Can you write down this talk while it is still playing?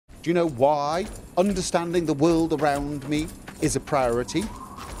Do you know why understanding the world around me is a priority?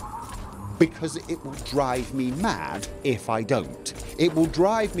 Because it will drive me mad if I don't. It will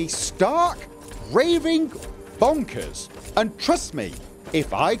drive me stark, raving bonkers. And trust me,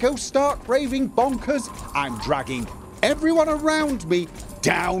 if I go stark, raving bonkers, I'm dragging everyone around me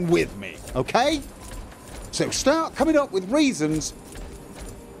down with me, okay? So start coming up with reasons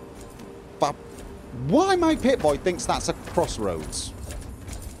but why my Pip-Boy thinks that's a crossroads.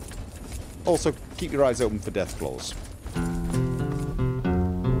 Also, keep your eyes open for death claws.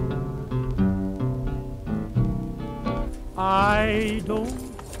 I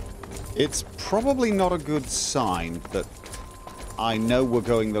don't. It's probably not a good sign that I know we're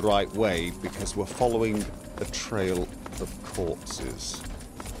going the right way because we're following a trail of corpses.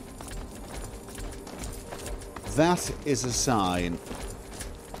 That is a sign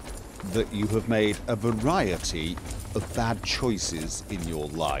that you have made a variety of bad choices in your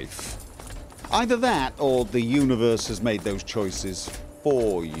life. Either that, or the universe has made those choices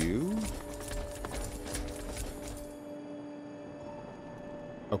for you.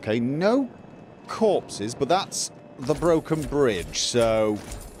 Okay, no corpses, but that's the broken bridge, so...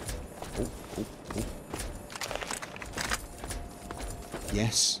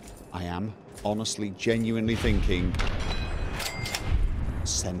 Yes, I am honestly, genuinely thinking...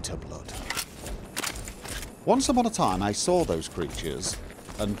 Center blood. Once upon a time, I saw those creatures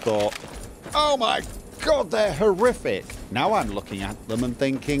and thought, oh my god, they're horrific. Now I'm looking at them and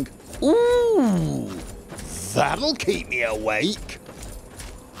thinking, ooh, that'll keep me awake.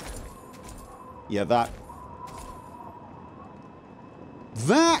 Yeah, that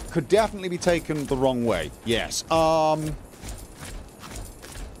could definitely be taken the wrong way. Yes.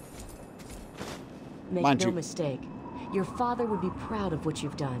 Make no mistake. Your father would be proud of what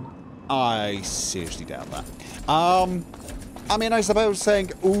you've done. I seriously doubt that. I mean, I suppose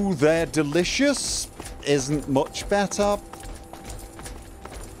saying, ooh, they're delicious isn't much better.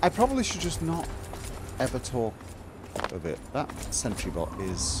 I probably should just not ever talk of it. That sentry bot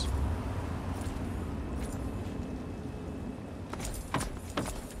is...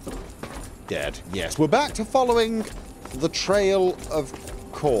 dead. Yes, we're back to following the trail of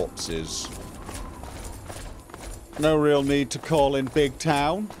corpses. No real need to call in Big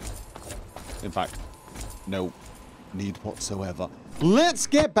Town. In fact, no need whatsoever. Let's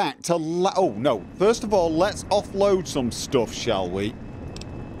get back to... oh, no. First of all, let's offload some stuff, shall we?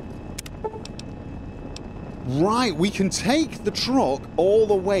 Right, we can take the truck all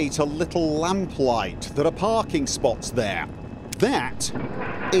the way to Little Lamplight. There are parking spots there. That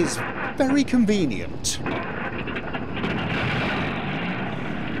is very convenient.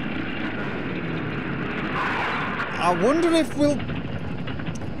 I wonder if we'll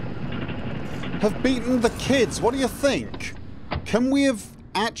have beaten the kids. What do you think? Can we have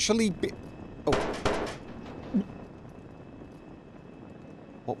actually oh.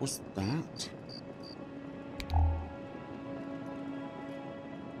 What was that?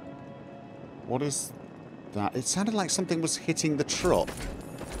 What is that? It sounded like something was hitting the truck.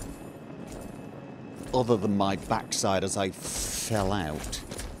 Other than my backside as I fell out.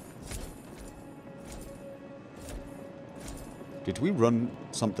 Did we run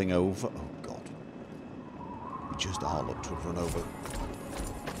something over? Oh, God. We just all looked to have run over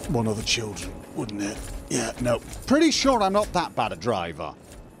one of the children, wouldn't it? Yeah, no. Pretty sure I'm not that bad a driver.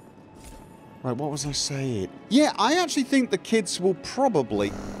 Right, what was I saying? Yeah, I actually think the kids will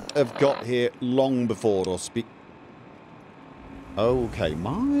probably have got here long before us. Okay,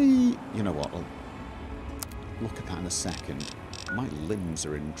 you know what? I'll look at that in a second. My limbs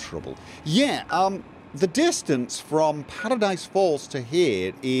are in trouble. Yeah, the distance from Paradise Falls to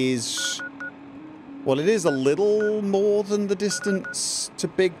here is... well, it is a little more than the distance to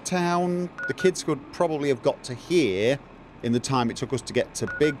Big Town. The kids could probably have got to here in the time it took us to get to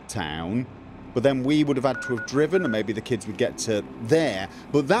Big Town. But then we would have had to have driven, and maybe the kids would get to there.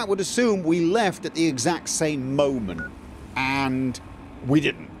 But that would assume we left at the exact same moment. And we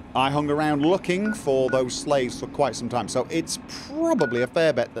didn't. I hung around looking for those slaves for quite some time. So it's probably a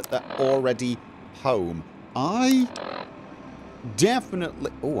fair bet that they're already home. I definitely...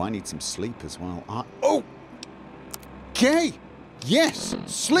 oh, I need some sleep as well. Oh! Okay! Yes!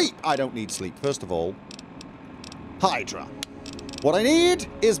 Sleep! I don't need sleep. First of all, Hydra. What I need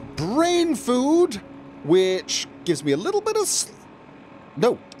is brain food, which gives me a little bit of...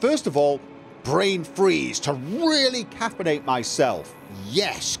 no, first of all, brain freeze to really caffeinate myself.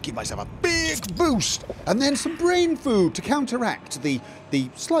 Yes, give myself a big boost. And then some brain food to counteract the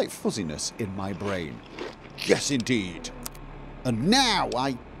slight fuzziness in my brain. Yes, indeed. And now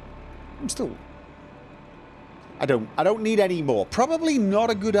I'm still... I don't need any more. Probably not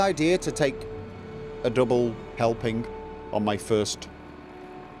a good idea to take a double helping on my first.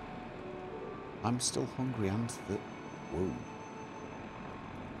 I'm still hungry and whoa.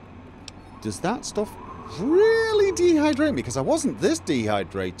 Does that stuff really dehydrate me? Because I wasn't this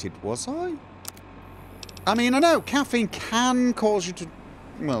dehydrated, was I? I mean, I know caffeine can cause you to,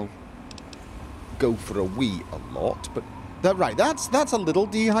 well, go for a wee a lot, but that's a little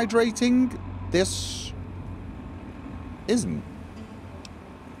dehydrating. This isn't.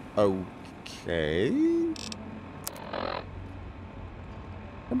 Okay.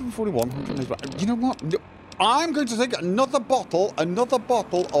 141, 185. You know what? No, I'm going to take another bottle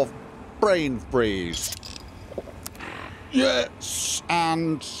of brain freeze. Yes,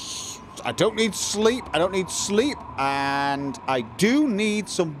 and I don't need sleep. And I do need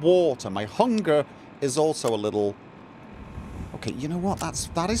some water. My hunger is also a little. Okay, you know what?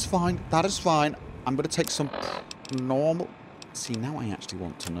 That is fine. I'm going to take some normal. See, now I actually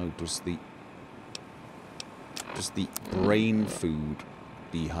want to know, does the brain food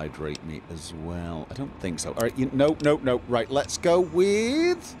dehydrate me as well? I don't think so. All right, no. Right, let's go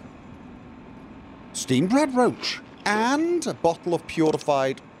with steamed bread roach and a bottle of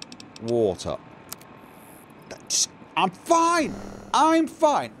purified water. I'm fine.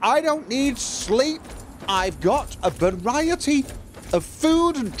 I don't need sleep. I've got a variety of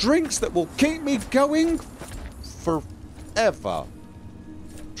food and drinks that will keep me going forever.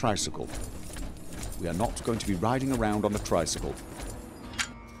 Tricycle. We are not going to be riding around on a tricycle.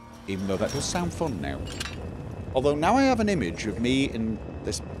 Even though that does sound fun now. Although now I have an image of me in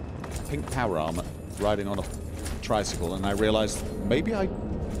this pink power armor riding on a tricycle, and I realise maybe I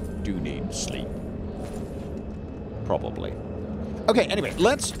do need sleep. Probably. Okay, anyway,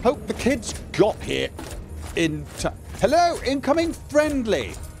 let's hope the kids got here in time. Hello, incoming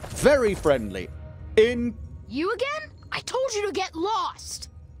friendly. Very friendly. You again? I told you to get lost.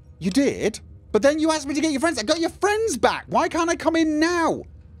 You did? But then you asked me to get your friends. I got your friends back. Why can't I come in now?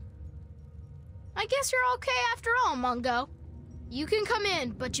 I guess you're okay after all, Mungo. You can come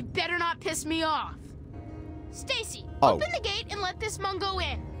in, but you better not piss me off. Stacy, open the gate and let this Mungo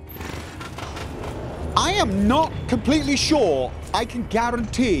in. I am not completely sure. I can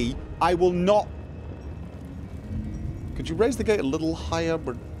guarantee I will not. Could you raise the gate a little higher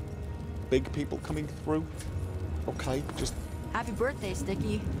with big people coming through? Okay, just. Happy birthday,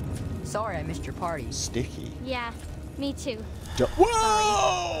 Sticky. Sorry I missed your party. Sticky? Yeah, me too. Whoa!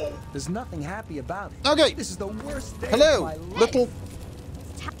 Sorry. There's nothing happy about it. Okay. This is the worst day Hello, of my life. little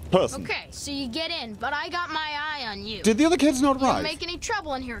person. Okay, so you get in, but I got my eye on you. Did the other kids not arrive? Don't make any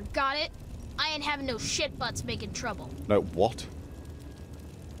trouble in here, got it? I ain't having no shit butts making trouble. No, what?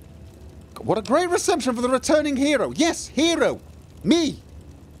 What a great reception for the returning hero. Yes, hero. Me.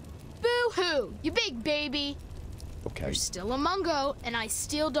 Boo-hoo, you big baby. Okay. You're still a Mungo, and I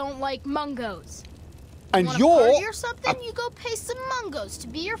still don't like Mungos. And Want you're... a party or something? You go pay some Mungos to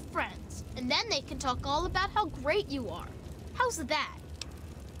be your friends, and then they can talk all about how great you are. How's that?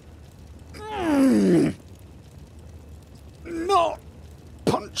 Not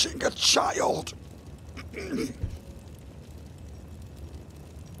punching a child.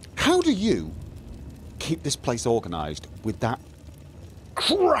 How do you keep this place organized with that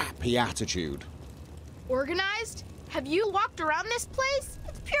crappy attitude? Organized? Have you walked around this place?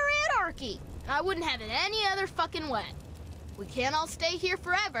 It's pure anarchy. I wouldn't have it any other fucking way. We can't all stay here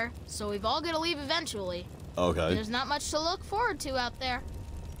forever, so we've all got to leave eventually. Okay. There's not much to look forward to out there.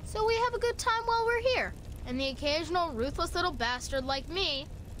 So we have a good time while we're here. And the occasional ruthless little bastard like me,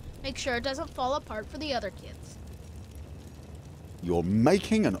 make sure it doesn't fall apart for the other kids. You're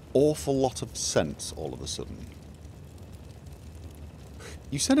making an awful lot of sense all of a sudden.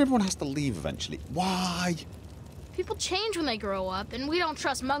 You said everyone has to leave eventually. Why? People change when they grow up, and we don't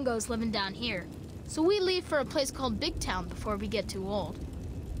trust Mungos living down here. So we leave for a place called Big Town before we get too old.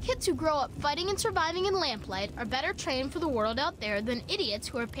 Kids who grow up fighting and surviving in Lamplight are better trained for the world out there than idiots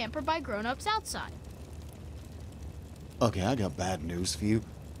who are pampered by grown-ups outside. Okay, I got bad news for you.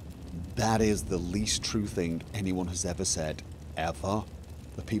 That is the least true thing anyone has ever said. Ever.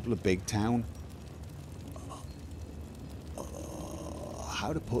 The people of Big Town.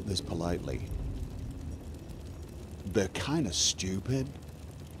 How to put this politely? They're kind of stupid.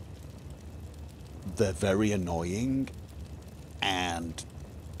 They're very annoying. And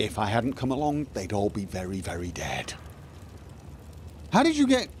if I hadn't come along, they'd all be very, very dead. How did you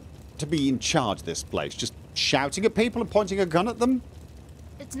get to be in charge of this place? Just shouting at people and pointing a gun at them?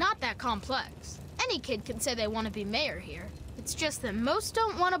 It's not that complex. Any kid can say they want to be mayor here. It's just that most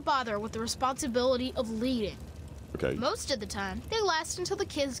don't want to bother with the responsibility of leading. Okay. Most of the time, they last until the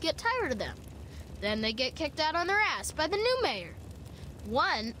kids get tired of them. Then they get kicked out on their ass by the new mayor.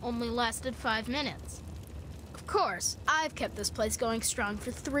 One only lasted 5 minutes. Of course, I've kept this place going strong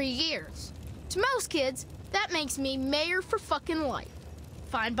for 3 years. To most kids, that makes me mayor for fucking life.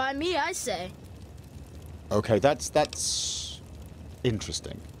 Fine by me, I say. Okay, that's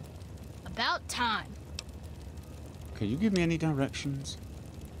interesting. About time. Can you give me any directions?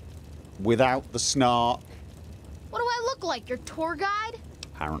 Without the snark? What do I look like, your tour guide?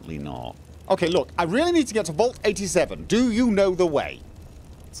 Apparently not. Okay, look, I really need to get to Vault 87. Do you know the way?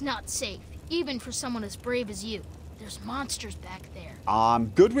 It's not safe, even for someone as brave as you. There's monsters back there. I'm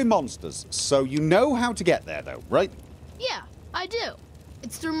good with monsters, so you know how to get there, though, right? Yeah, I do.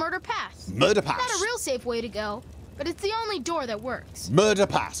 It's through Murder Pass. Murder Pass. Not a real safe way to go, but it's the only door that works. Murder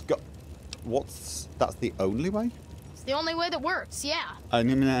Pass. That's the only way? It's the only way that works, yeah.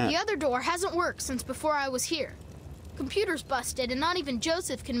 The other door hasn't worked since before I was here. Computer's busted, and not even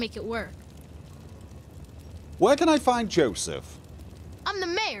Joseph can make it work. Where can I find Joseph? I'm the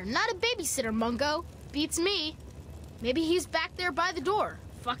mayor, not a babysitter, Mungo. Beats me. Maybe he's back there by the door.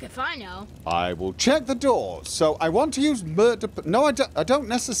 Fuck if I know. I will check the door. So I want to use Murder... No, I don't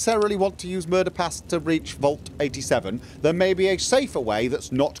necessarily want to use Murder Pass to reach Vault 87. There may be a safer way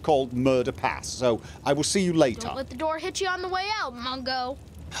that's not called Murder Pass. So I will see you later. Don't let the door hit you on the way out, Mungo.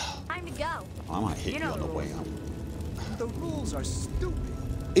 Time to go. I might hit you on the way out. The rules are stupid.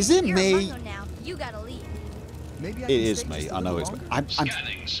 Is it You're me? a Mungo now. You gotta leave. Maybe I It can is stay me. just a I know little it's me. longer?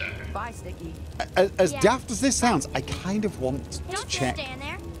 Scanning, sir. Bye, Sticky. As Yeah. daft as this sounds, I kind of want to Don't just check stand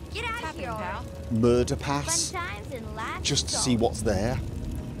there. Get out of Happening, here pal. already. Murder Fun Pass times in life. just to is see over. what's there.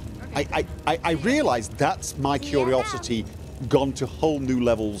 I realise that's my curiosity gone to whole new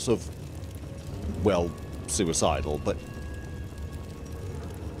levels of, well, suicidal, but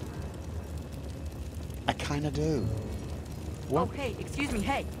I kind of do. Oh, hey, excuse me,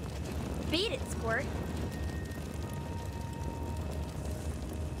 hey. Beat it, Squirt.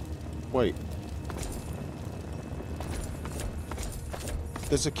 Wait.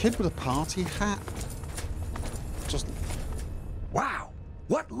 There's a kid with a party hat. Just... Wow,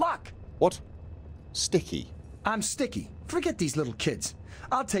 what luck! What? Sticky. I'm Sticky. Forget these little kids.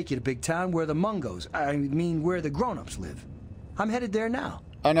 I'll take you to Big Town where the Mungos, I mean where the grown-ups live. I'm headed there now.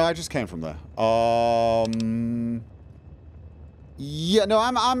 Oh no, I just came from there. Yeah, no,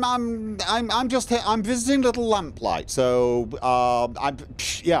 I'm just here. I'm visiting little Lamplight. So,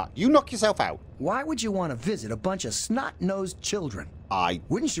 yeah, you knock yourself out. Why would you want to visit a bunch of snot-nosed children? I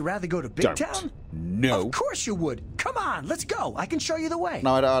Wouldn't you rather go to Big don't. Town? No. Of course you would. Come on, let's go. I can show you the way.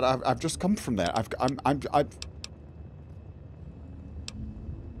 No, I've just come from there.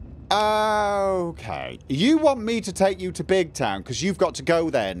 Okay. You want me to take you to Big Town because you've got to go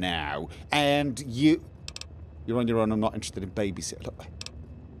there now, and you're on your own. I'm not interested in babysitting.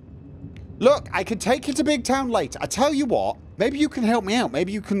 Look, I can take you to Big Town later. I tell you what, maybe you can help me out.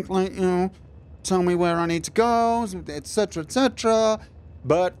 Maybe you can, like, you know, tell me where I need to go, etc., etc.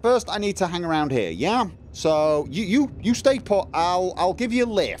 But first, I need to hang around here. Yeah. So you stay put. I'll give you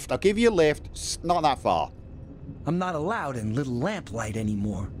a lift. I'll give you a lift. It's not that far. I'm not allowed in Little Lamplight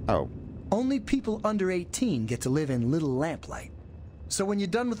anymore. Oh. Only people under 18 get to live in Little Lamplight. So when you're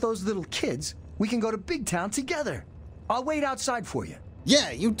done with those little kids, we can go to Big Town together. I'll wait outside for you.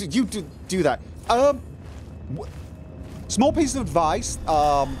 Yeah, you do that. Small piece of advice.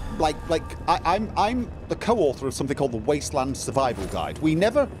 I'm the co-author of something called the Wastelands Survival Guide. We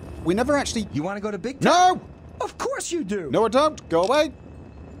never actually. You want to go to Big Town? No. Of course you do. No, I don't. Go away.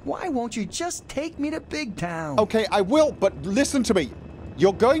 Why won't you just take me to Big Town? Okay, I will, but listen to me.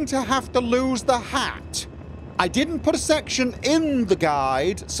 You're going to have to lose the hat. I didn't put a section in the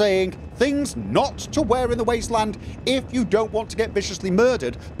guide saying things not to wear in the wasteland if you don't want to get viciously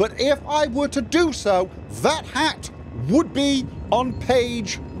murdered, but if I were to do so, that hat would be on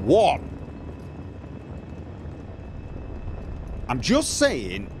page 1. I'm just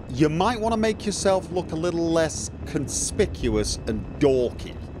saying, you might want to make yourself look a little less conspicuous and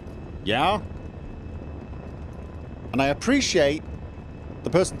dorky. Yeah? And I appreciate the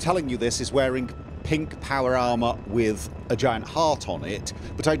person telling you this is wearing pink power armor with a giant heart on it,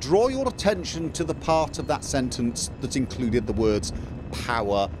 but I draw your attention to the part of that sentence that included the words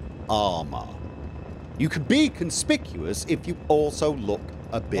power armor. You could be conspicuous if you also look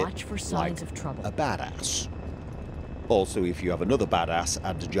a bit Watch for signs like of trouble. a badass. Also, if you have another badass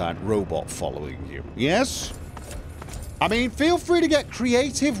and a giant robot following you. Yes? I mean, feel free to get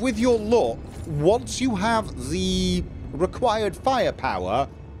creative with your look once you have the required firepower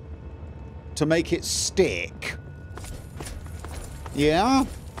to make it stick. Yeah?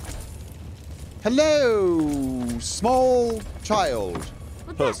 Hello, small child.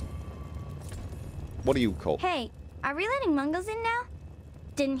 What's Person. What are you called? Hey, are we letting Mungos in now?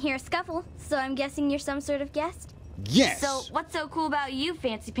 Didn't hear a scuffle, so I'm guessing you're some sort of guest? Yes! So, what's so cool about you,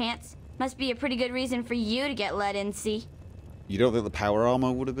 Fancy Pants? Must be a pretty good reason for you to get let in, see? You don't think the power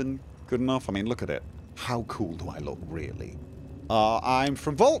armor would have been good enough? I mean, look at it. How cool do I look, really? I'm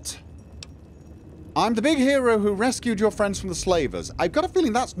from Vault. I'm the big hero who rescued your friends from the slavers. I've got a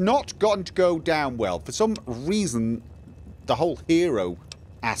feeling that's not going to go down well. For some reason, the whole hero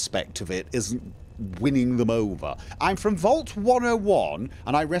aspect of it isn't winning them over. I'm from Vault 101,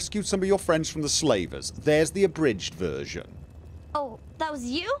 and I rescued some of your friends from the slavers. There's the abridged version. Oh, that was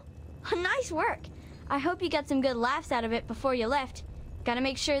you? Nice work. I hope you got some good laughs out of it before you left. Gotta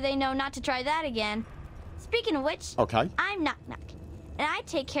make sure they know not to try that again. Speaking of which, Okay. I'm Knock Knock, and I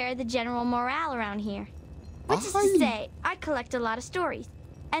take care of the general morale around here. Which is to say, I collect a lot of stories,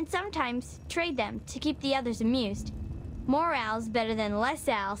 and sometimes trade them to keep the others amused. Morale's better than less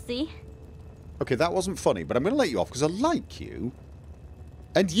al, see? Okay, that wasn't funny, but I'm going to let you off because I like you.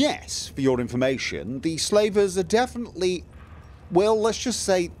 And yes, for your information, the slavers are definitely, well, let's just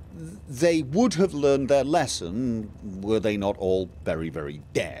say they would have learned their lesson were they not all very, very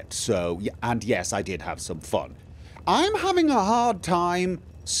dead. So, yeah, and yes, I did have some fun. I'm having a hard time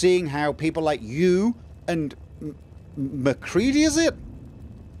seeing how people like you and McCready, is it?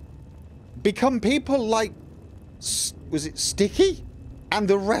 Become people like, was it Sticky? And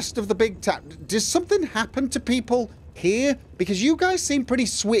the rest of the big town. Does something happen to people here? Because you guys seem pretty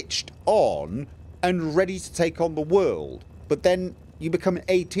switched on and ready to take on the world. But then you become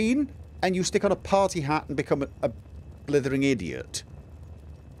 18 and you stick on a party hat and become a blithering idiot.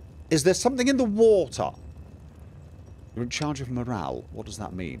 Is there something in the water? You're in charge of morale. What does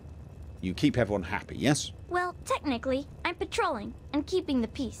that mean? You keep everyone happy, yes? Well, technically, I'm patrolling and keeping the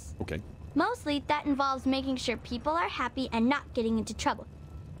peace. Okay. Mostly, that involves making sure people are happy and not getting into trouble.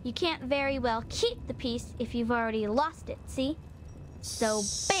 You can't very well keep the peace if you've already lost it, see? So,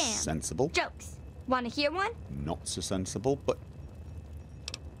 bam! Sensible. Jokes. Want to hear one? Not so sensible, but...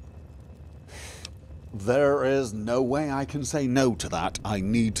 There is no way I can say no to that. I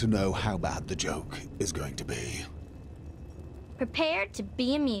need to know how bad the joke is going to be. Prepare to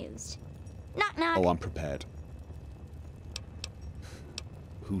be amused. Knock knock. Oh, I'm prepared.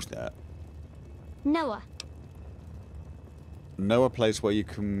 Who's that? Noah. Know a place where you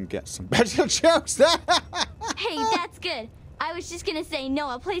can get some better jokes there? Hey, that's good. I was just gonna say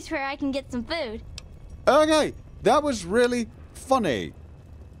no, a place where I can get some food. Okay, that was really funny.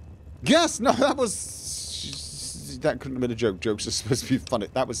 Yes, no, that was... That couldn't have been a joke. Jokes are supposed to be funny.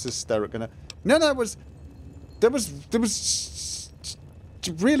 That was hysterical. No, that was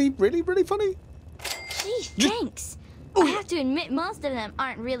really, really, really funny. Geez, thanks. I have to admit, most of them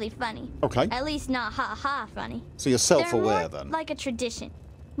aren't really funny. Okay. At least not ha-ha funny. So you're self-aware, They're more then? like a tradition.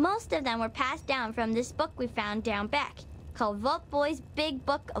 Most of them were passed down from this book we found down back, called Vault Boy's Big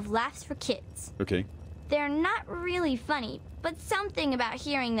Book of Laughs for Kids. Okay. They're not really funny, but something about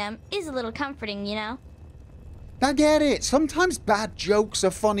hearing them is a little comforting, you know? I get it. Sometimes bad jokes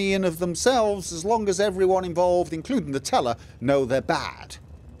are funny in of themselves as long as everyone involved, including the teller, know they're bad.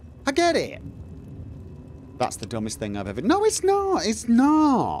 I get it. That's the dumbest thing I've ever... No, it's not. It's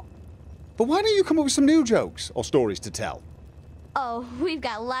not. But why don't you come up with some new jokes or stories to tell? Oh, we've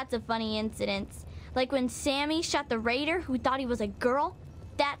got lots of funny incidents. Like when Sammy shot the raider who thought he was a girl.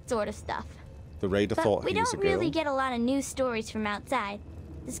 That sort of stuff. The raider But thought we he was a don't girl. really get a lot of news stories from outside.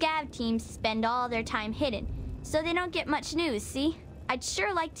 The scav teams spend all their time hidden, so they don't get much news, see? I'd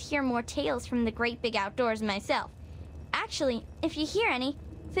sure like to hear more tales from the great big outdoors myself. Actually, if you hear any,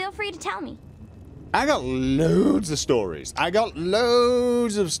 feel free to tell me. I got loads of stories.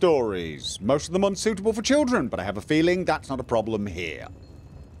 Most of them unsuitable for children, but I have a feeling that's not a problem here.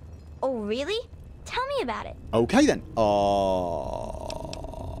 Oh, really? Tell me about it. Okay then.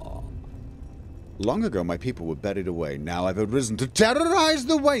 Long ago my people were buried away. Now I've arisen to terrorize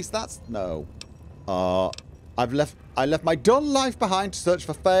the waste. That's... No. I left my dull life behind to search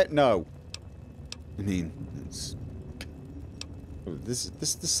for fate. No. I mean, it's... This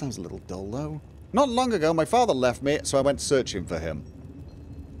sounds a little dull, though. Not long ago, my father left me, so I went searching for him.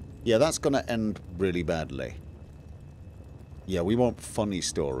 Yeah, that's gonna end really badly. Yeah, we want funny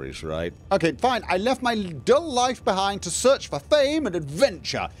stories, right? Okay, fine. I left my dull life behind to search for fame and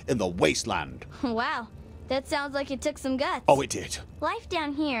adventure in the wasteland. Wow, that sounds like it took some guts. Oh, it did. Life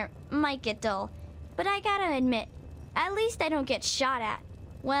down here might get dull, but I gotta admit, at least I don't get shot at.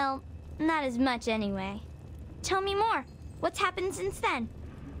 Well, not as much anyway. Tell me more. What's happened since then?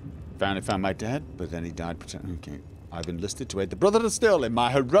 Found my dad, but then he died. Okay. I've enlisted to aid the brother of still in my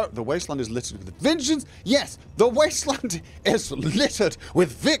heroic... The wasteland is littered with vengeance. Yes, the wasteland is littered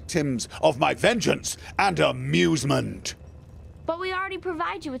with victims of my vengeance and amusement. But we already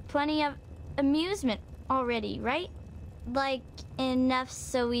provide you with plenty of amusement already, right? Like, enough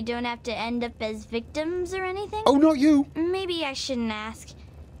so we don't have to end up as victims or anything? Oh, not you. Maybe I shouldn't ask,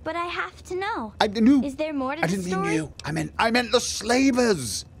 but I have to know. I knew. Is there more to the story? I didn't mean you. I meant the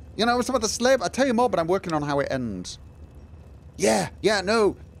slavers. You know, it's about the slave. I'll tell you more, but I'm working on how it ends. Yeah,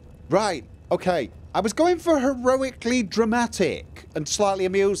 no. Right, okay. I was going for heroically dramatic and slightly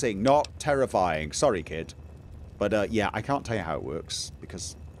amusing, not terrifying. Sorry, kid. But, yeah, I can't tell you how it works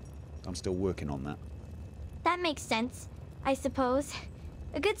because I'm still working on that. That makes sense, I suppose.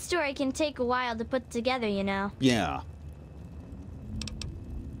 A good story can take a while to put together, you know. Yeah.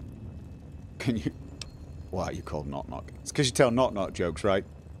 Can you... Why are you called Knock Knock? It's because you tell Knock Knock jokes, right?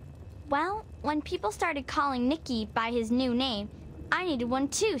 Well, when people started calling Nicky by his new name, I needed one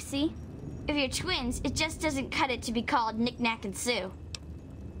too, see? If you're twins, it just doesn't cut it to be called Knick Knack and Sue.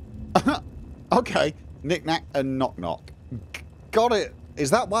 Okay. Knick Knack and Knock Knock. Got it. Is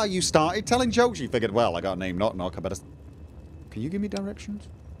that why you started telling jokes? You figured, well, I got a name Knock Knock, I better... Can you give me directions?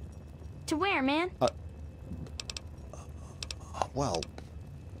 To where, man? Well...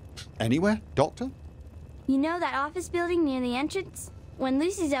 Anywhere, Doctor? You know that office building near the entrance? When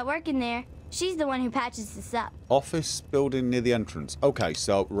Lucy's at work in there, she's the one who patches this up. Office building near the entrance. Okay,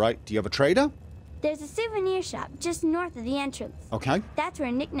 so, right, do you have a trader? There's a souvenir shop just north of the entrance. Okay. That's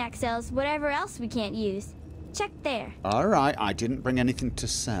where Knick Knack sells whatever else we can't use. Check there. Alright, I didn't bring anything to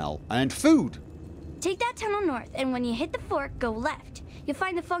sell. And food. Take that tunnel north, and when you hit the fork, go left. You'll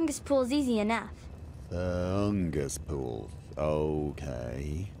find the fungus pools easy enough. Fungus pools.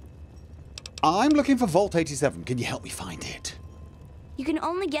 Okay. I'm looking for Vault 87. Can you help me find it? You can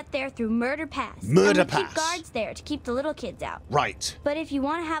only get there through Murder Pass. Murder and we Pass. keep guards there to keep the little kids out. Right. But if you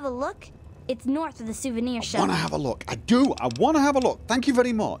want to have a look, it's north of the souvenir shop. I want to have a look. I do. I want to have a look. Thank you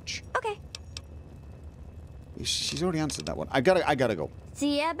very much. Okay. She's already answered that one. I gotta go.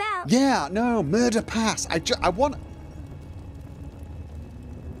 See ya about. Yeah, no, Murder Pass. I want...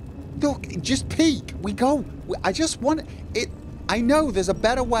 Look, just peek. We go. I just want it. I know there's a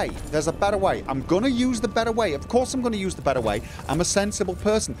better way. There's a better way. I'm gonna use the better way. Of course I'm gonna use the better way. I'm a sensible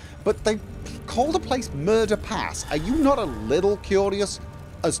person. But they call the place Murder Pass. Are you not a little curious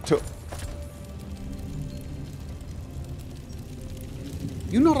as to...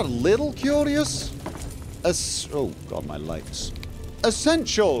 You're not a little curious? Oh, God, my lights.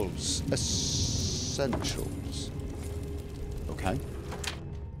 Essentials. Essentials. Okay.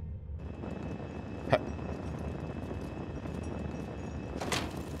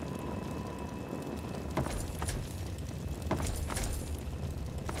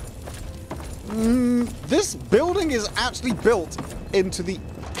 This building is actually built into the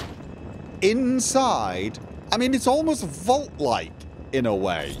inside. I mean, it's almost vault-like in a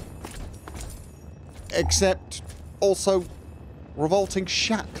way. Except also revolting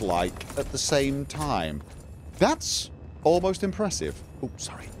shack-like at the same time. That's almost impressive. Oh,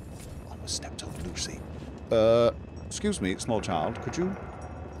 sorry. Almost stepped on Lucy. Excuse me, small child. Could you...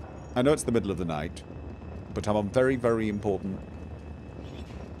 I know it's the middle of the night, but I'm on very, very important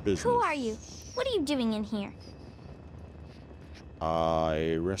business. Who are you? What are you doing in here?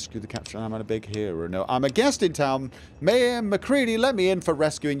 I rescued the captain. I'm a big hero. No, I'm a guest in town. Mayor McCready let me in for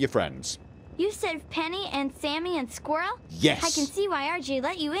rescuing your friends. You said Penny and Sammy and Squirrel? Yes. I can see why RJ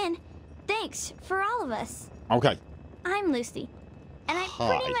let you in. Thanks for all of us. Okay. I'm Lucy, and I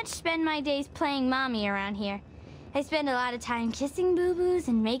pretty much spend my days playing mommy around here. I spend a lot of time kissing boo-boos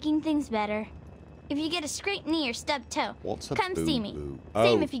and making things better. If you get a scraped knee or stubbed toe, come see me.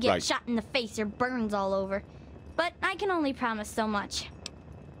 Same if you get shot in the face or burns all over. But I can only promise so much.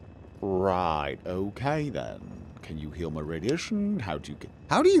 Right. Okay then. Can you heal my radiation? How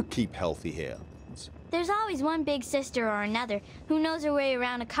do you keep healthy here? There's always one big sister or another who knows her way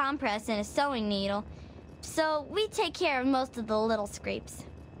around a compress and a sewing needle. So we take care of most of the little scrapes.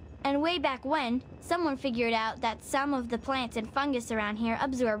 And way back when, someone figured out that some of the plants and fungus around here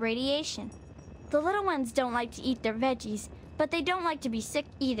absorb radiation. The little ones don't like to eat their veggies, but they don't like to be sick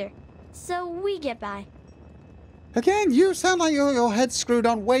either. So we get by. Again, you sound like your head's screwed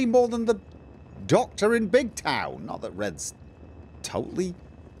on way more than the doctor in Big Town. Not that Red's totally...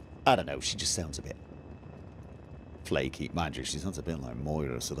 I don't know, she just sounds a bit flaky. Mind you, she sounds a bit like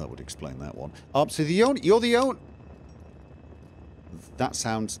Moira, so that would explain that one. So you're the only... That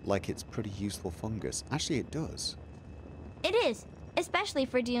sounds like it's pretty useful fungus. Actually, it does. It is, especially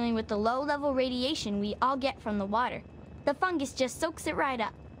for dealing with the low-level radiation we all get from the water. The fungus just soaks it right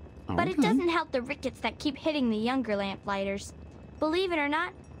up. But it doesn't help the rickets that keep hitting the younger lamplighters. Believe it or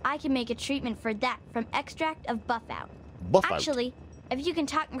not, I can make a treatment for that from extract of Buffout. Actually, if you can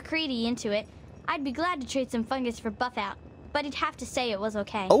talk McCready into it, I'd be glad to trade some fungus for Buffout, but he'd have to say it was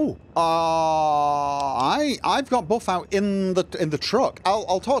okay. Oh, I've got Buffout in the truck.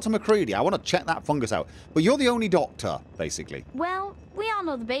 I'll talk to McCready. I want to check that fungus out. But you're the only doctor, basically. Well, we all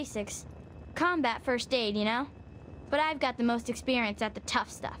know the basics. Combat first aid, you know? But I've got the most experience at the tough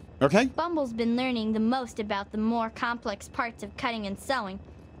stuff. Okay. Bumble's been learning the most about the more complex parts of cutting and sewing.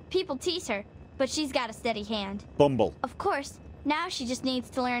 People tease her, but she's got a steady hand. Bumble. Of course, now she just needs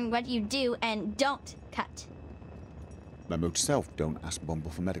to learn what you do and don't cut. Memo to self, don't ask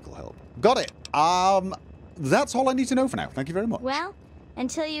Bumble for medical help. Got it. That's all I need to know for now. Thank you very much. Well,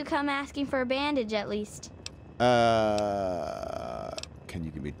 until you come asking for a bandage at least. Can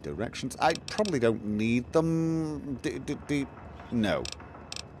you give me directions? I probably don't need them. No.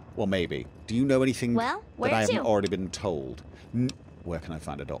 Well, maybe. Do you know anything Well, that I where haven't to? already been told? Where can I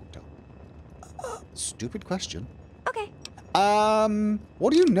find a doctor? Stupid question. Okay.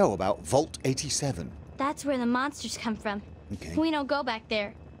 What do you know about Vault 87? That's where the monsters come from. Okay. We don't go back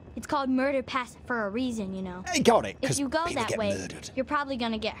there. It's called Murder Pass for a reason, you know. I got it. If you go people that get way, murdered. you're probably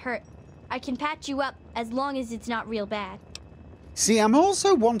gonna get hurt. I can patch you up as long as it's not real bad. See, I'm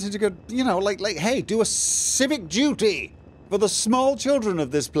also wanting to go, you know, like, hey, do a civic duty for the small children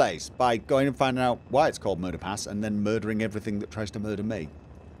of this place by going and finding out why it's called Murder Pass and then murdering everything that tries to murder me.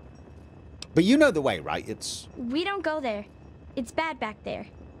 But you know the way, right? We don't go there. It's bad back there.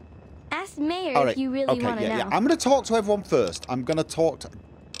 Ask the mayor All right. if you really want to know. Yeah. I'm going to talk to everyone first. I'm going to talk to...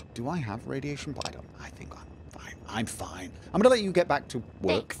 Do I have radiation? I think I'm fine. I'm fine. I'm going to let you get back to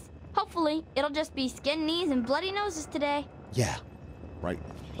work. Thanks. Hopefully, it'll just be skin knees and bloody noses today. Yeah. Right.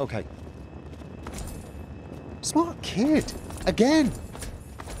 Okay. Smart kid. Again.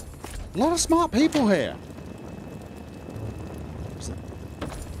 A lot of smart people here.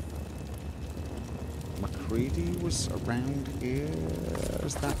 McCready was around here.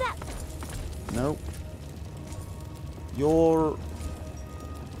 Is that? What's that? No. You're...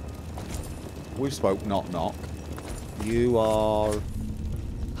 We spoke, knock. You are...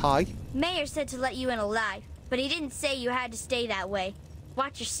 Hi. Mayor said to let you in alive, but he didn't say you had to stay that way.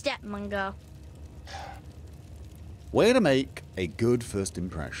 Watch your step, Mungo. Way to make a good first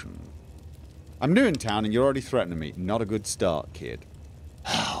impression. I'm new in town and you're already threatening me. Not a good start, kid.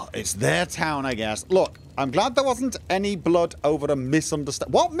 It's their town, I guess. Look, I'm glad there wasn't any blood over a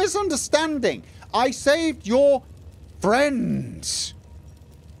misunderstanding. What misunderstanding? I saved your friends.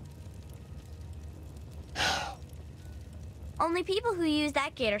 Only people who use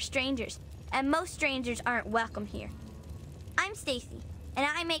that gate are strangers, and most strangers aren't welcome here. I'm Stacy, and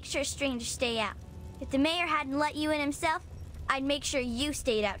I make sure strangers stay out. If the mayor hadn't let you in himself, I'd make sure you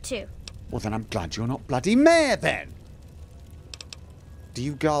stayed out too. Well, then I'm glad you're not bloody mayor, then. Do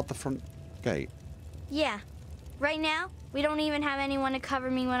you guard the front gate? Yeah. Right now, we don't even have anyone to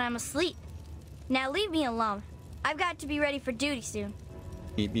cover me when I'm asleep. Now leave me alone. I've got to be ready for duty soon.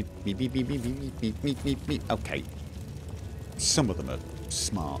 Meep, meep, meep, meep, meep, meep, meep, meep, meep, meep. Okay. Some of them are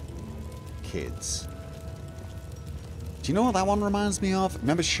smart kids. Do you know what that one reminds me of?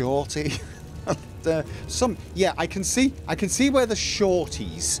 Remember Shorty? Yeah, I can see where the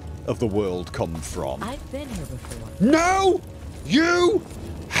shorties of the world come from. I've been here before. No! You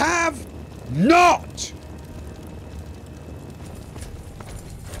have not!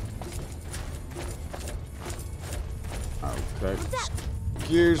 Okay.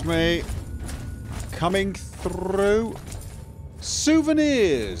 Excuse me. Coming through.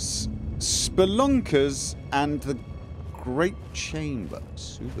 Souvenirs, spelunkers, and the Great Chamber.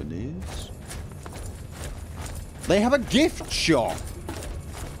 Souvenirs? They have a gift shop.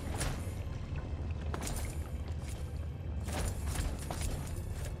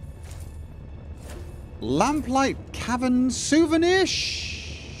 Lamplight Cavern Souvenir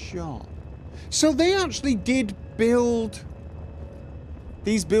Shop. So they actually did build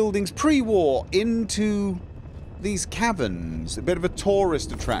these buildings pre-war into these caverns. A bit of a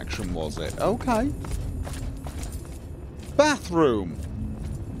tourist attraction, was it? Okay. Bathroom.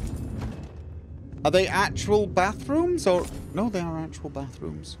 Are they actual bathrooms or... No, they are actual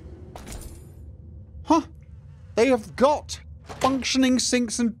bathrooms. Huh. They have got functioning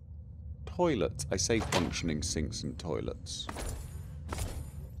sinks and toilets. I say functioning sinks and toilets.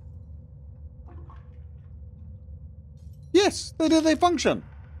 Yes, they function.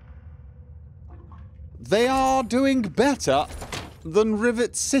 They are doing better than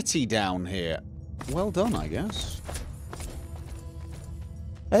Rivet City down here. Well done, I guess.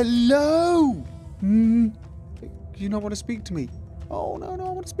 Hello! Do you not want to speak to me? Oh, no, no, I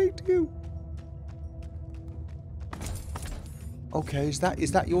want to speak to you. Okay, is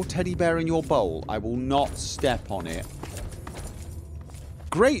that your teddy bear in your bowl? I will not step on it.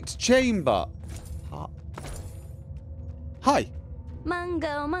 Great chamber. Hi.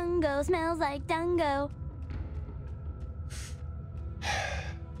 Mungo, mungo, smells like dungo.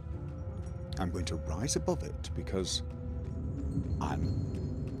 I'm going to rise above it because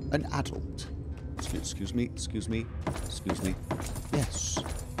I'm an adult. Excuse me. Yes,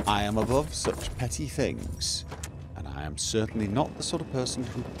 I am above such petty things. And I am certainly not the sort of person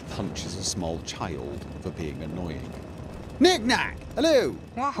who punches a small child for being annoying. Knick-knack! Hello!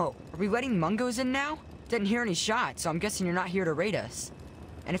 Whoa, are we letting Mungos in now? Didn't hear any shots, so I'm guessing you're not here to raid us.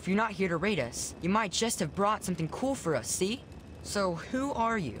 And if you're not here to raid us, you might just have brought something cool for us, see? So, who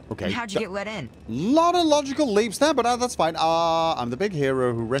are you? Okay. And how'd you get let in? Lot of logical leaps there, but that's fine. I'm the big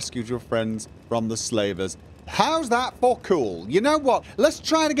hero who rescued your friends from the slavers. How's that for cool? You know what? Let's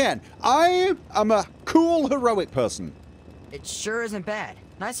try it again. I am a cool, heroic person. It sure isn't bad.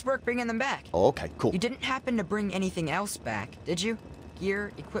 Nice work bringing them back. Okay, cool. You didn't happen to bring anything else back, did you?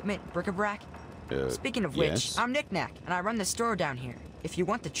 Gear, equipment, bric-a-brac? Speaking of which, yes. I'm Knick-Knack, and I run the store down here. If you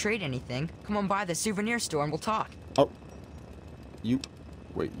want to trade anything, come on by the souvenir store and we'll talk. Oh.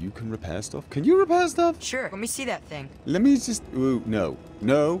 Wait, you can repair stuff? Can you repair stuff? Sure, let me see that thing. Let me just... Ooh, no.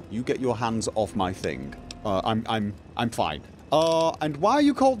 No, you get your hands off my thing. I'm fine. And why are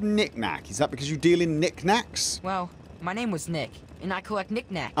you called Knick-Knack? Is that because you deal in knick-knacks? Well, my name was Nick, and I collect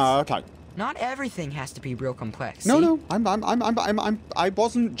knick-knacks. Okay. Not everything has to be real complex. No, see? no, I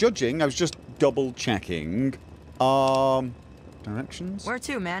wasn't judging. I was just double checking. Directions? Where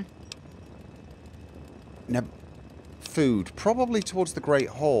to, man? Food, probably towards the Great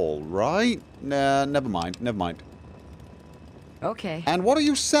Hall, right? Nah, never mind. Okay. And what are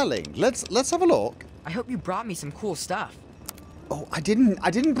you selling? Let's have a look. I hope you brought me some cool stuff. Oh, I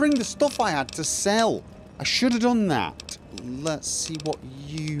didn't bring the stuff I had to sell. I should have done that. Let's see what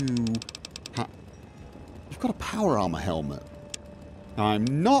you have. You've got a power armor helmet. I'm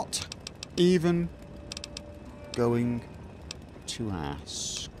not even going to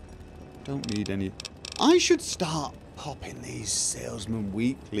ask. Don't need any. I should start popping these salesman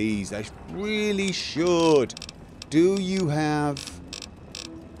weeklies. I really should. Do you have...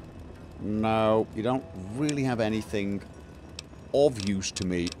 No, you don't really have anything of use to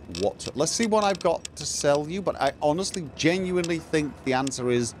me. Let's see what I've got to sell you, but I honestly, genuinely think the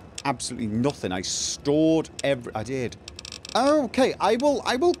answer is absolutely nothing. I stored I did. Okay, I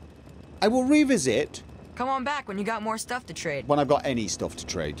will revisit. Come on back when you got more stuff to trade. When I've got any stuff to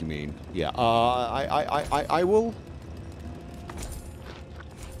trade, you mean? Yeah, I will...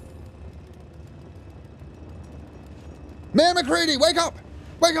 Mayor McCready, wake up!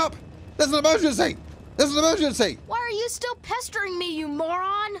 Wake up! There's an emergency! There's an emergency! Why are you still pestering me, you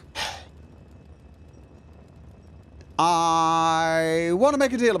moron? I want to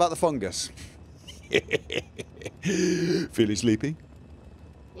make a deal about the fungus. Feeling sleepy?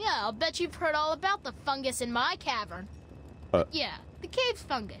 Yeah, I'll bet you've heard all about the fungus in my cavern. Yeah, the cave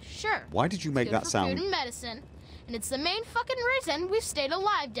fungus, sure. Why did you make Good that for sound? food and medicine, and it's the main fucking reason we've stayed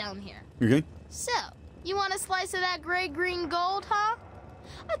alive down here. Okay. So, you want a slice of that gray-green gold, huh?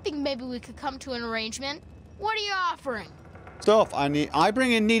 I think maybe we could come to an arrangement. What are you offering? Stuff. I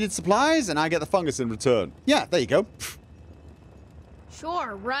bring in needed supplies and I get the fungus in return. Yeah, there you go.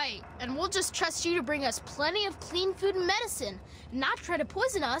 Sure, right. And we'll just trust you to bring us plenty of clean food and medicine, not try to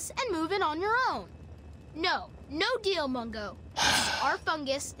poison us and move in on your own. No deal, Mungo. This is our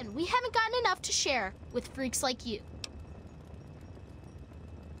fungus, and we haven't gotten enough to share with freaks like you.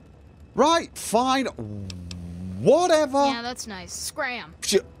 Right, fine. Whatever. Yeah, that's nice. Scram.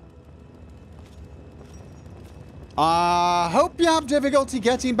 I hope you have difficulty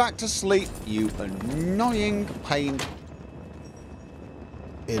getting back to sleep, you annoying pain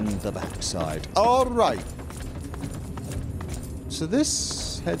in the backside. All right. So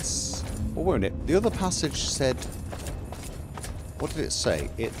this heads... Oh, wait a minute. The other passage said... What did it say?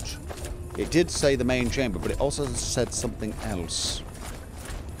 It did say the main chamber, but it also said something else.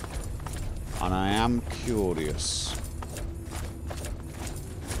 And I am curious.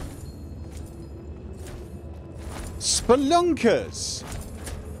 Spelunkers!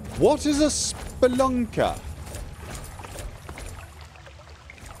 What is a spelunker?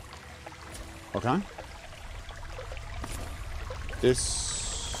 Okay. This...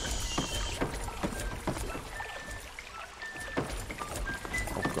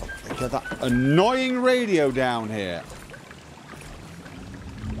 Oh god, they get that annoying radio down here.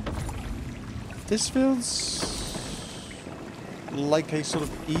 This feels like a sort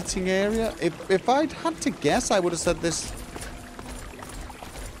of eating area. If I'd had to guess, I would have said this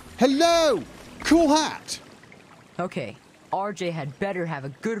Hello! Cool hat! Okay, RJ had better have a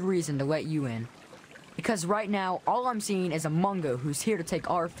good reason to let you in. Because right now, all I'm seeing is a Mungo who's here to take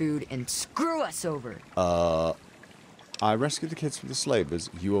our food and screw us over. I rescued the kids from the slavers.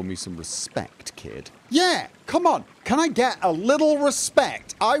 You owe me some respect, kid. Yeah, come on. Can I get a little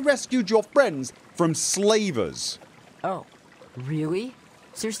respect? I rescued your friends from slavers. Oh, really?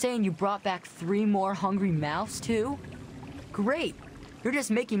 So you're saying you brought back 3 more hungry mouths, too? Great. You're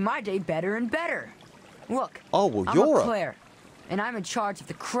just making my day better and better. Look, Oh, well, I'm you're a Claire, and I'm in charge of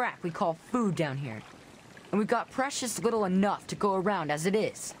the crap we call food down here. And we've got precious little enough to go around as it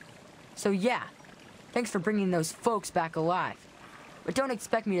is. So yeah, thanks for bringing those folks back alive. But don't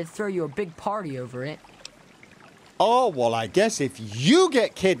expect me to throw you a big party over it. Oh, well, I guess if you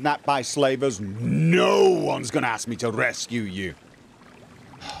get kidnapped by slavers, no one's gonna ask me to rescue you.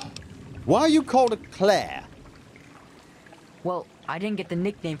 Why are you called a Claire? Well, I didn't get the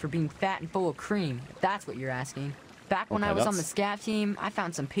nickname for being fat and full of cream, if that's what you're asking. Back when Okay, I was on the that's- scav team, I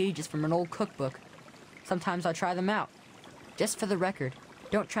found some pages from an old cookbook. Sometimes I try them out. Just for the record,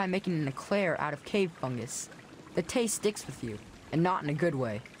 don't try making an eclair out of cave fungus. The taste sticks with you, and not in a good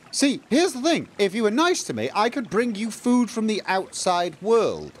way. See, here's the thing. If you were nice to me, I could bring you food from the outside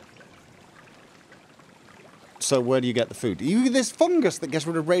world. So where do you get the food? This fungus that gets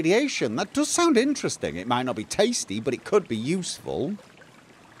rid of radiation. That does sound interesting. It might not be tasty, but it could be useful.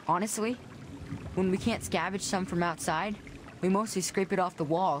 Honestly, when we can't scavenge some from outside, we mostly scrape it off the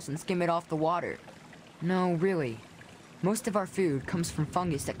walls and skim it off the water. No, really. Most of our food comes from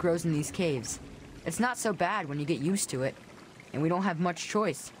fungus that grows in these caves. It's not so bad when you get used to it, and we don't have much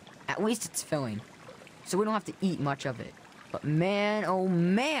choice. At least it's filling, so we don't have to eat much of it. But man, oh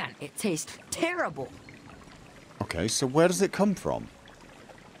man, it tastes terrible. Okay, so where does it come from?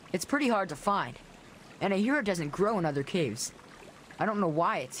 It's pretty hard to find, and I hear it doesn't grow in other caves. I don't know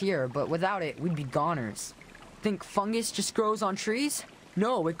why it's here, but without it, we'd be goners. Think fungus just grows on trees?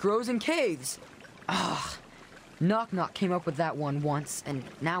 No, it grows in caves. Ah, Knock Knock came up with that one once, and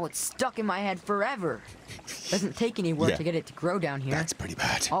now it's stuck in my head forever. Doesn't take any work Yeah. to get it to grow down here. That's pretty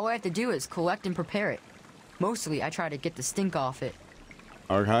bad. All I have to do is collect and prepare it. Mostly, I try to get the stink off it.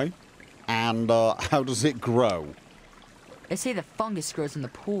 Okay. And how does it grow? They say the fungus grows in the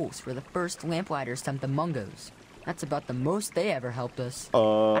pools where the first lamplighters sent the Mungos. That's about the most they ever helped us.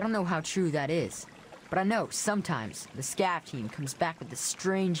 I don't know how true that is, but I know sometimes the scav team comes back with this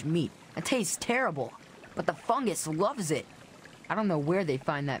strange meat. It tastes terrible, but the fungus loves it. I don't know where they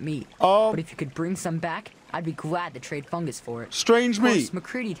find that meat, but if you could bring some back, I'd be glad to trade fungus for it. Strange Of course, meat.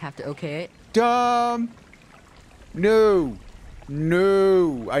 McCready'd have to okay it. No.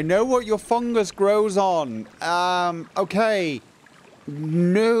 No. I know what your fungus grows on. Okay.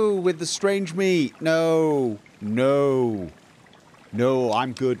 No with the strange meat. No. No. No,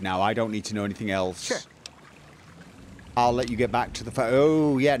 I'm good now. I don't need to know anything else. Sure. I'll let you get back to the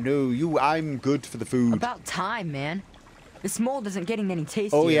oh, yeah, no, I'm good for the food. About time, man. This mold isn't getting any tastier.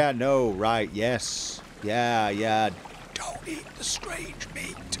 Oh, yeah, no, right, yes. Yeah. Don't eat the strange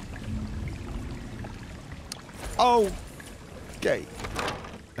meat. Oh, okay.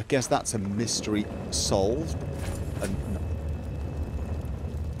 I guess that's a mystery solved.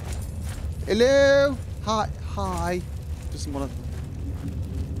 Hello? Hi. Doesn't want to...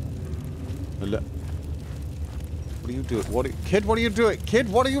 Hello? What are you doing? Kid, what are you doing? Kid,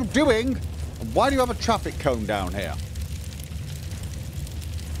 what are you doing? And why do you have a traffic cone down here?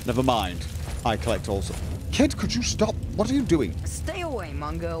 Never mind. I collect also. Kid, could you stop? What are you doing? Stay away,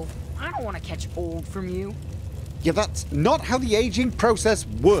 Mungo. I don't want to catch old from you. Yeah, that's not how the aging process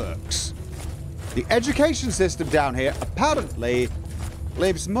works. The education system down here apparently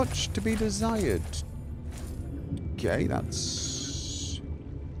leaves much to be desired. Okay, that's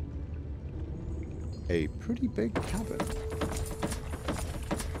a pretty big cabin.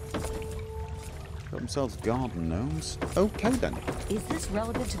 Got themselves garden gnomes. Okay then. Is this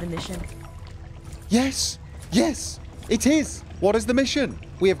relevant to the mission? Yes, it is. What is the mission?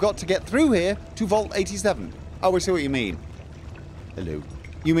 We have got to get through here to Vault 87. Oh, I see what you mean. Hello.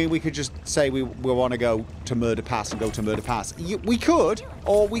 You mean we could just say we want to go to Murder Pass and go to Murder Pass? We could,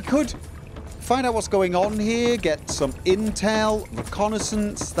 or we could find out what's going on here, get some intel,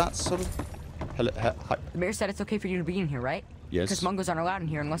 reconnaissance, that sort of... Hello, hi. The mayor said it's okay for you to be in here, right? Yes. Because Mungos aren't allowed in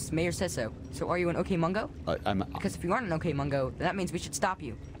here unless the mayor says so. So are you an okay Mungo? I'm... Because if you aren't an okay Mungo, then that means we should stop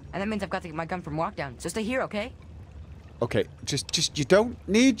you. And that means I've got to get my gun from lockdown. So stay here, okay? Okay, just you don't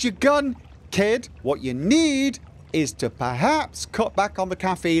need your gun, kid. What you need is to perhaps cut back on the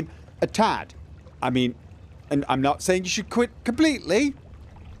caffeine a tad. I mean, and I'm not saying you should quit completely,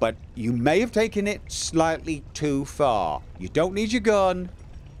 but you may have taken it slightly too far. You don't need your gun.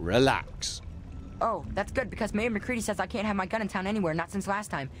 Relax. Oh, that's good, because Mayor McCready says I can't have my gun in town anywhere, not since last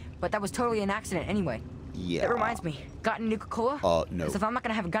time. But that was totally an accident anyway. Yeah. That reminds me, got any Nuka-Cola? No. Because if I'm not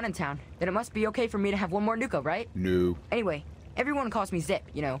gonna have a gun in town, then it must be okay for me to have one more Nuka, right? No. Anyway, everyone calls me Zip,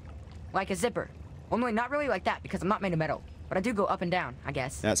 you know, like a zipper. Only not really like that, because I'm not made of metal. But I do go up and down, I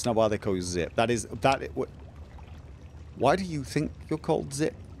guess. That's not why they call you Zip. Why do you think you're called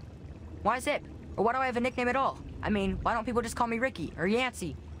Zip? Why Zip? Or why do I have a nickname at all? I mean, why don't people just call me Ricky, or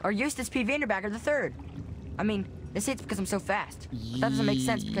Yancey, or Eustace P. Vanderbacker III? I mean, they say it's because I'm so fast. But that doesn't make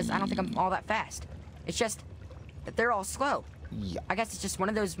sense because I don't think I'm all that fast. It's just that they're all slow. Yeah. I guess it's just one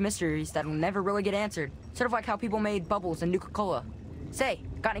of those mysteries that'll never really get answered. Sort of like how people made Bubbles and Nuka-Cola. Say,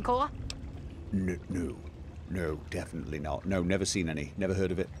 got any cola? No, definitely not. No, never seen any. Never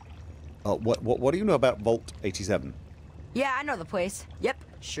heard of it. What do you know about Vault 87? Yeah, I know the place. Yep,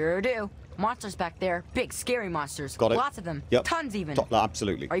 sure do. Monsters back there. Big, scary monsters. Got it. Lots of them. Yep. Tons even.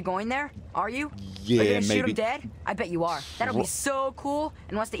 Absolutely. Are you going there? Are you? Yeah, are you gonna maybe. shoot them dead? I bet you are. That'll be so cool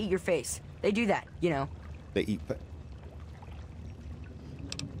and wants to eat your face. They do that, you know. They eat...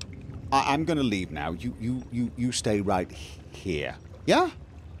 I'm gonna leave now. You stay right here. Yeah?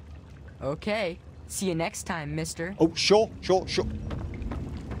 Okay. See you next time, mister. Oh, sure.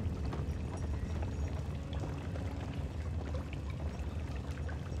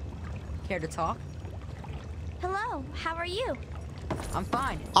 Care to talk? Hello, how are you? I'm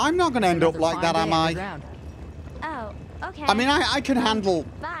fine. I'm not gonna end up Another like that, fine am day I? underground. Oh, okay. I mean, I can handle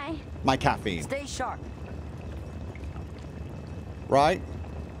Bye. my caffeine, Stay sharp. right?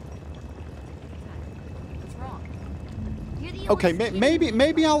 What's wrong? You're the Okay, oldest kid.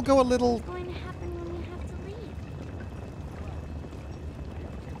 maybe I'll go a little... What's going to happen when we have to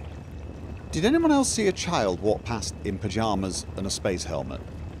leave? Did anyone else see a child walk past in pajamas and a space helmet?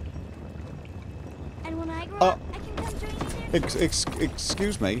 And when I grow up, I can come join you there.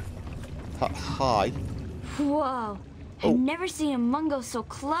 Excuse me. Hi. Whoa. Oh. I've never seen a Mungo so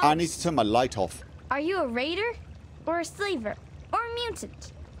close. I need to turn my light off. Are you a raider? Or a slaver? Or a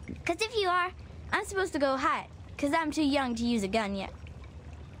mutant? Because if you are, I'm supposed to go hide. Because I'm too young to use a gun yet.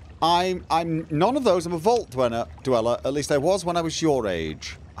 I'm none of those. I'm a vault dweller. At least I was when I was your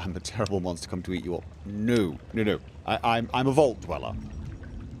age. I'm a terrible monster come to eat you up. No. I'm a vault dweller.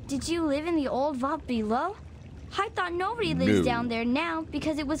 Did you live in the old vault below? I thought nobody lives No. down there now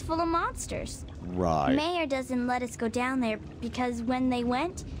because it was full of monsters. Right. Mayor doesn't let us go down there because when they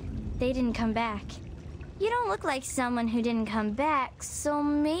went, they didn't come back. You don't look like someone who didn't come back, so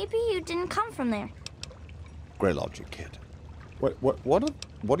maybe you didn't come from there. Great logic, kid.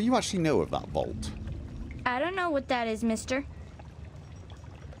 What do you actually know of that vault? I don't know what that is, mister.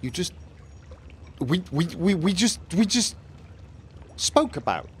 You just... We just spoke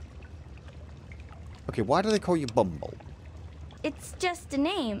about. Okay, why do they call you Bumble? It's just a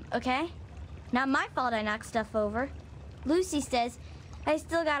name, okay? Not my fault I knocked stuff over. Lucy says I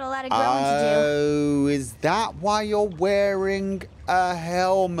still got a lot of growing to Oh, is that why you're wearing a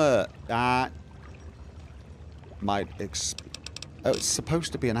helmet? That might oh, it's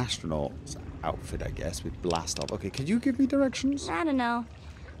supposed to be an astronaut's outfit, I guess, with blast off. Okay, can you give me directions? do. I don't know.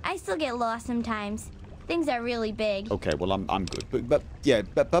 I still get lost sometimes. Things are really big. Okay, well, I'm good. But yeah,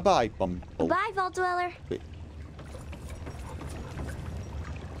 bye-bye, Bumble. Bye, Vault Dweller.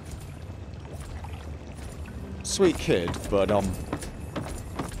 Sweet kid, but,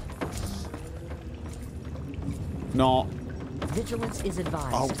 not... Vigilance is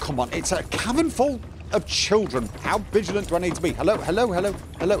advised. Oh, come on. It's a cavern full of children. How vigilant do I need to be? Hello?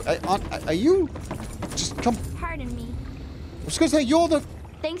 Are you... Just come... Pardon me. I was going to say, you're the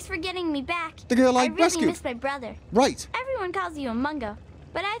Thanks for getting me back. The girl I really rescued. miss my brother. Right. Everyone calls you a Mungo,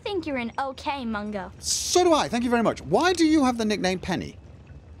 but I think you're an okay Mungo. So do I. Thank you very much. Why do you have the nickname Penny?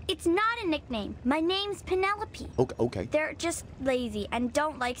 It's not a nickname. My name's Penelope. Okay. They're just lazy and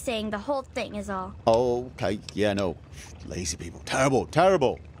don't like saying the whole thing is all. Okay. Yeah, no. Lazy people.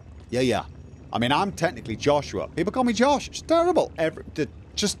 Terrible. Yeah. I mean, I'm technically Joshua. People call me Josh. It's terrible.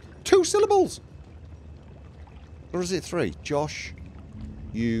 Just 2 syllables. Or is it 3? Josh,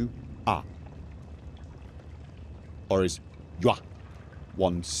 you are. Or is you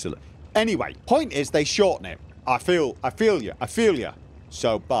 1 syllable? Anyway, point is they shorten it. I feel you.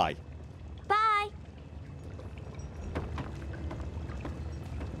 So, bye. Bye.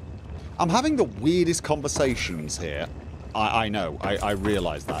 I'm having the weirdest conversations here. I know. I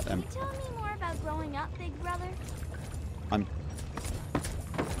realise that. Can you tell me more about growing up, big brother? I'm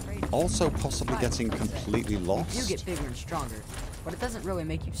also possibly getting completely You lost. get bigger and stronger, but it doesn't really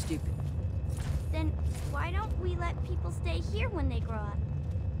make you stupid. Then why don't we let people stay here when they grow up?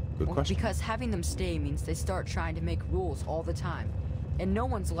 Good Well, question. because having them stay means they start trying to make rules all the time. And no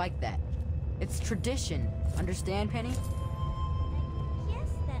one's like that. It's tradition. Understand, Penny? Yes,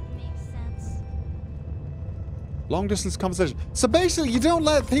 that makes sense. Long distance conversation. So basically, you don't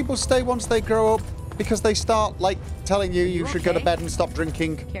let people stay once they grow up because they start, like, telling you you should go to bed and stop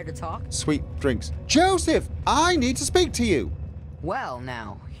drinking Care to talk? sweet drinks. Joseph, I need to speak to you. Well,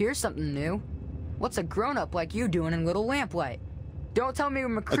 now, here's something new. What's a grown-up like you doing in Little Lamplight? Don't tell me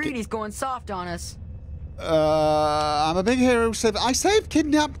McCready's going soft on us. I'm a big hero who saved... I saved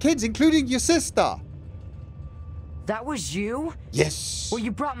kidnapped kids, including your sister. That was you? Yes. Well, you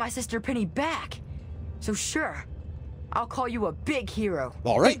brought my sister Penny back. So sure, I'll call you a big hero.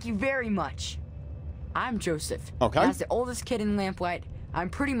 All right. Thank you very much. I'm Joseph. Okay. As the oldest kid in Lamplight, I'm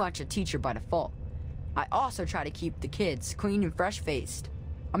pretty much a teacher by default. I also try to keep the kids clean and fresh-faced.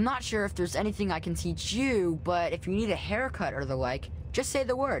 I'm not sure if there's anything I can teach you, but if you need a haircut or the like, just say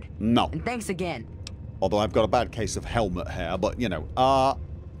the word. No. And thanks again. Although I've got a bad case of helmet hair, but, you know,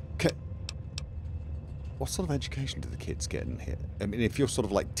 what sort of education do the kids get in here? I mean, if you're sort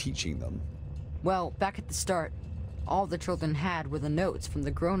of, like, teaching them. Well, back at the start, all the children had were the notes from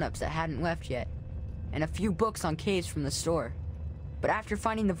the grown-ups that hadn't left yet, and a few books on caves from the store. But after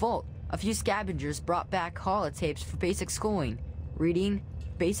finding the vault, a few scavengers brought back holotapes for basic schooling, reading,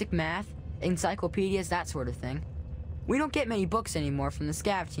 basic math, encyclopedias, that sort of thing. We don't get many books anymore from the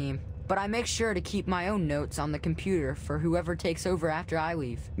scav team, but I make sure to keep my own notes on the computer for whoever takes over after I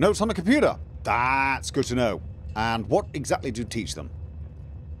leave. Notes on the computer? That's good to know. And what exactly do you teach them?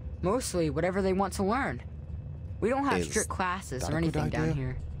 Mostly whatever they want to learn. We don't have Is strict classes that or a good anything down idea?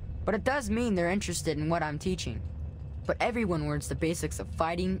 here, but it does mean they're interested in what I'm teaching. But everyone learns the basics of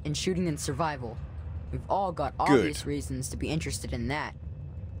fighting and shooting and survival. We've all got obvious reasons to be interested in that.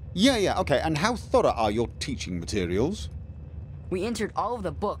 Yeah, okay. And how thorough are your teaching materials? We entered all of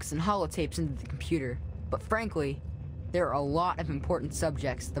the books and holotapes into the computer, but frankly, there are a lot of important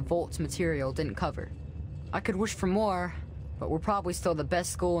subjects the Vault's material didn't cover. I could wish for more, but we're probably still the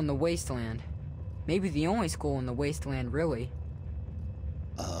best school in the Wasteland. Maybe the only school in the Wasteland, really.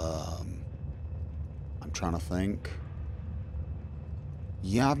 I'm trying to think.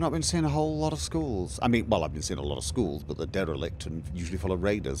 Yeah, I've not been seeing a whole lot of schools. I mean, well, I've been seeing a lot of schools, but they're derelict and usually full of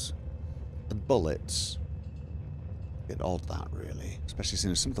raiders. And bullets. Bit odd, that, really. Especially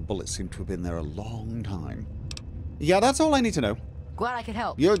since some of the bullets seem to have been there a long time. Yeah, that's all I need to know. Glad I could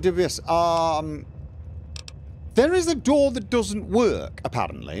help. You're dubious. There is a door that doesn't work,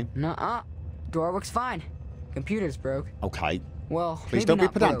 apparently. Nuh-uh. Door works fine. Computer's broke. Okay. Well, Please maybe don't be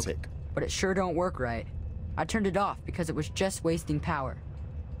not broke, pedantic. but it sure don't work right. I turned it off because it was just wasting power.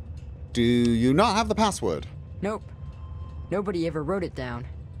 Do you not have the password? Nope. Nobody ever wrote it down.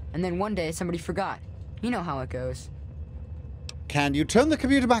 And then one day somebody forgot. You know how it goes. Can you turn the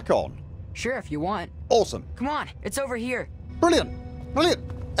computer back on? Sure, if you want. Awesome. Come on, it's over here. Brilliant. Brilliant.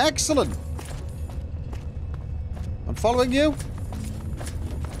 Excellent. I'm following you.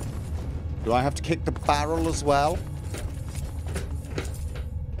 Do I have to kick the barrel as well?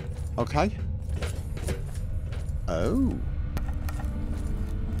 Okay. Oh.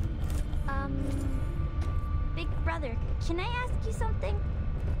 Big brother, can I ask you something?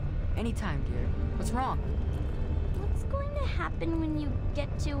 Anytime, dear. What's wrong? What's going to happen when you get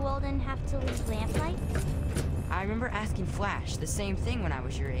too old and have to leave Lamplight? I remember asking Flash the same thing when I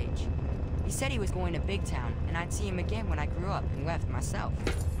was your age. He said he was going to Big Town, and I'd see him again when I grew up and left myself.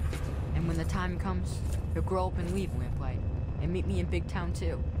 And when the time comes, he'll grow up and leave Lamplight, and meet me in Big Town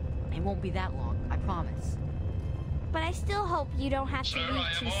too. It won't be that long, I promise. But I still hope you don't have to leave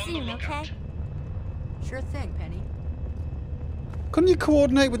too soon, okay? Sure thing, Penny. Couldn't you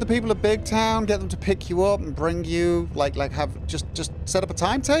coordinate with the people of Big Town, get them to pick you up and bring you, like have just set up a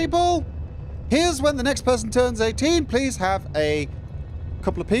timetable? Here's when the next person turns 18. Please have a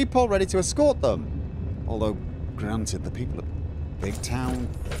couple of people ready to escort them. Although, granted, the people of Big Town,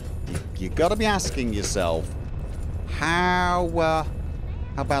 you gotta be asking yourself how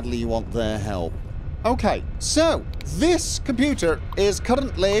badly you want their help. Okay, so this computer is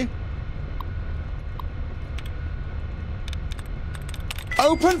currently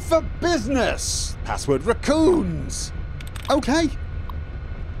open for business. Password raccoons. Okay.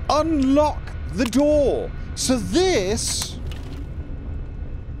 Unlock the door. So this...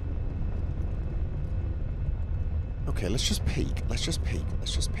 Okay, let's just peek. Let's just peek.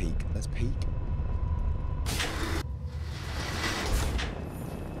 Let's just peek. Let's peek.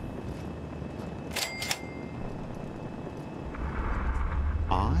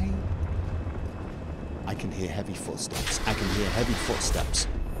 I can hear heavy footsteps. I can hear heavy footsteps.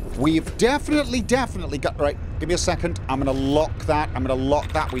 We've definitely got... Right, give me a second. I'm going to lock that. I'm going to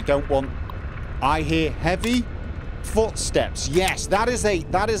lock that. We don't want... I hear heavy Footsteps. Yes, that is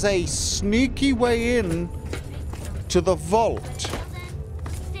a sneaky way in to the vault.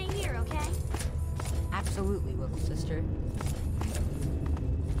 Stay here, okay? Absolutely, little sister.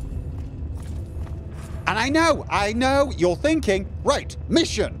 And I know, you're thinking, right,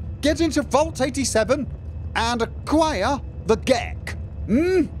 mission, get into Vault 87 and acquire the Gek.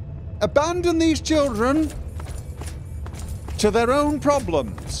 Abandon these children to their own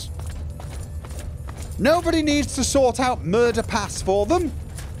problems. Nobody needs to sort out Murder Pass for them.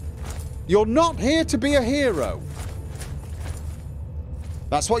 You're not here to be a hero.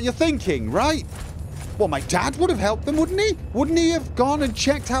 That's what you're thinking, right? Well, my dad would have helped them, wouldn't he? Wouldn't he have gone and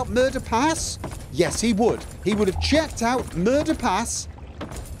checked out Murder Pass? Yes, he would. He would have checked out Murder Pass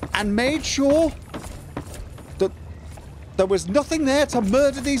and made sure that there was nothing there to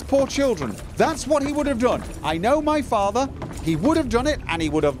murder these poor children. That's what he would have done. I know my father. He would have done it, and he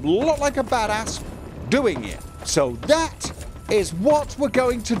would have looked like a badass doing it. So that is what we're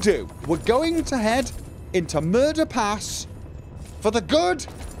going to do. We're going to head into Murder Pass for the good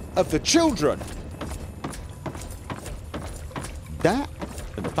of the children. That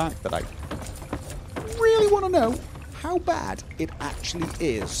and the fact that I really want to know how bad it actually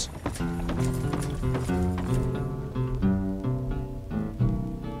is.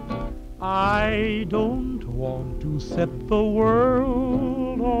 I don't want to set the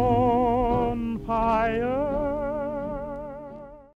world on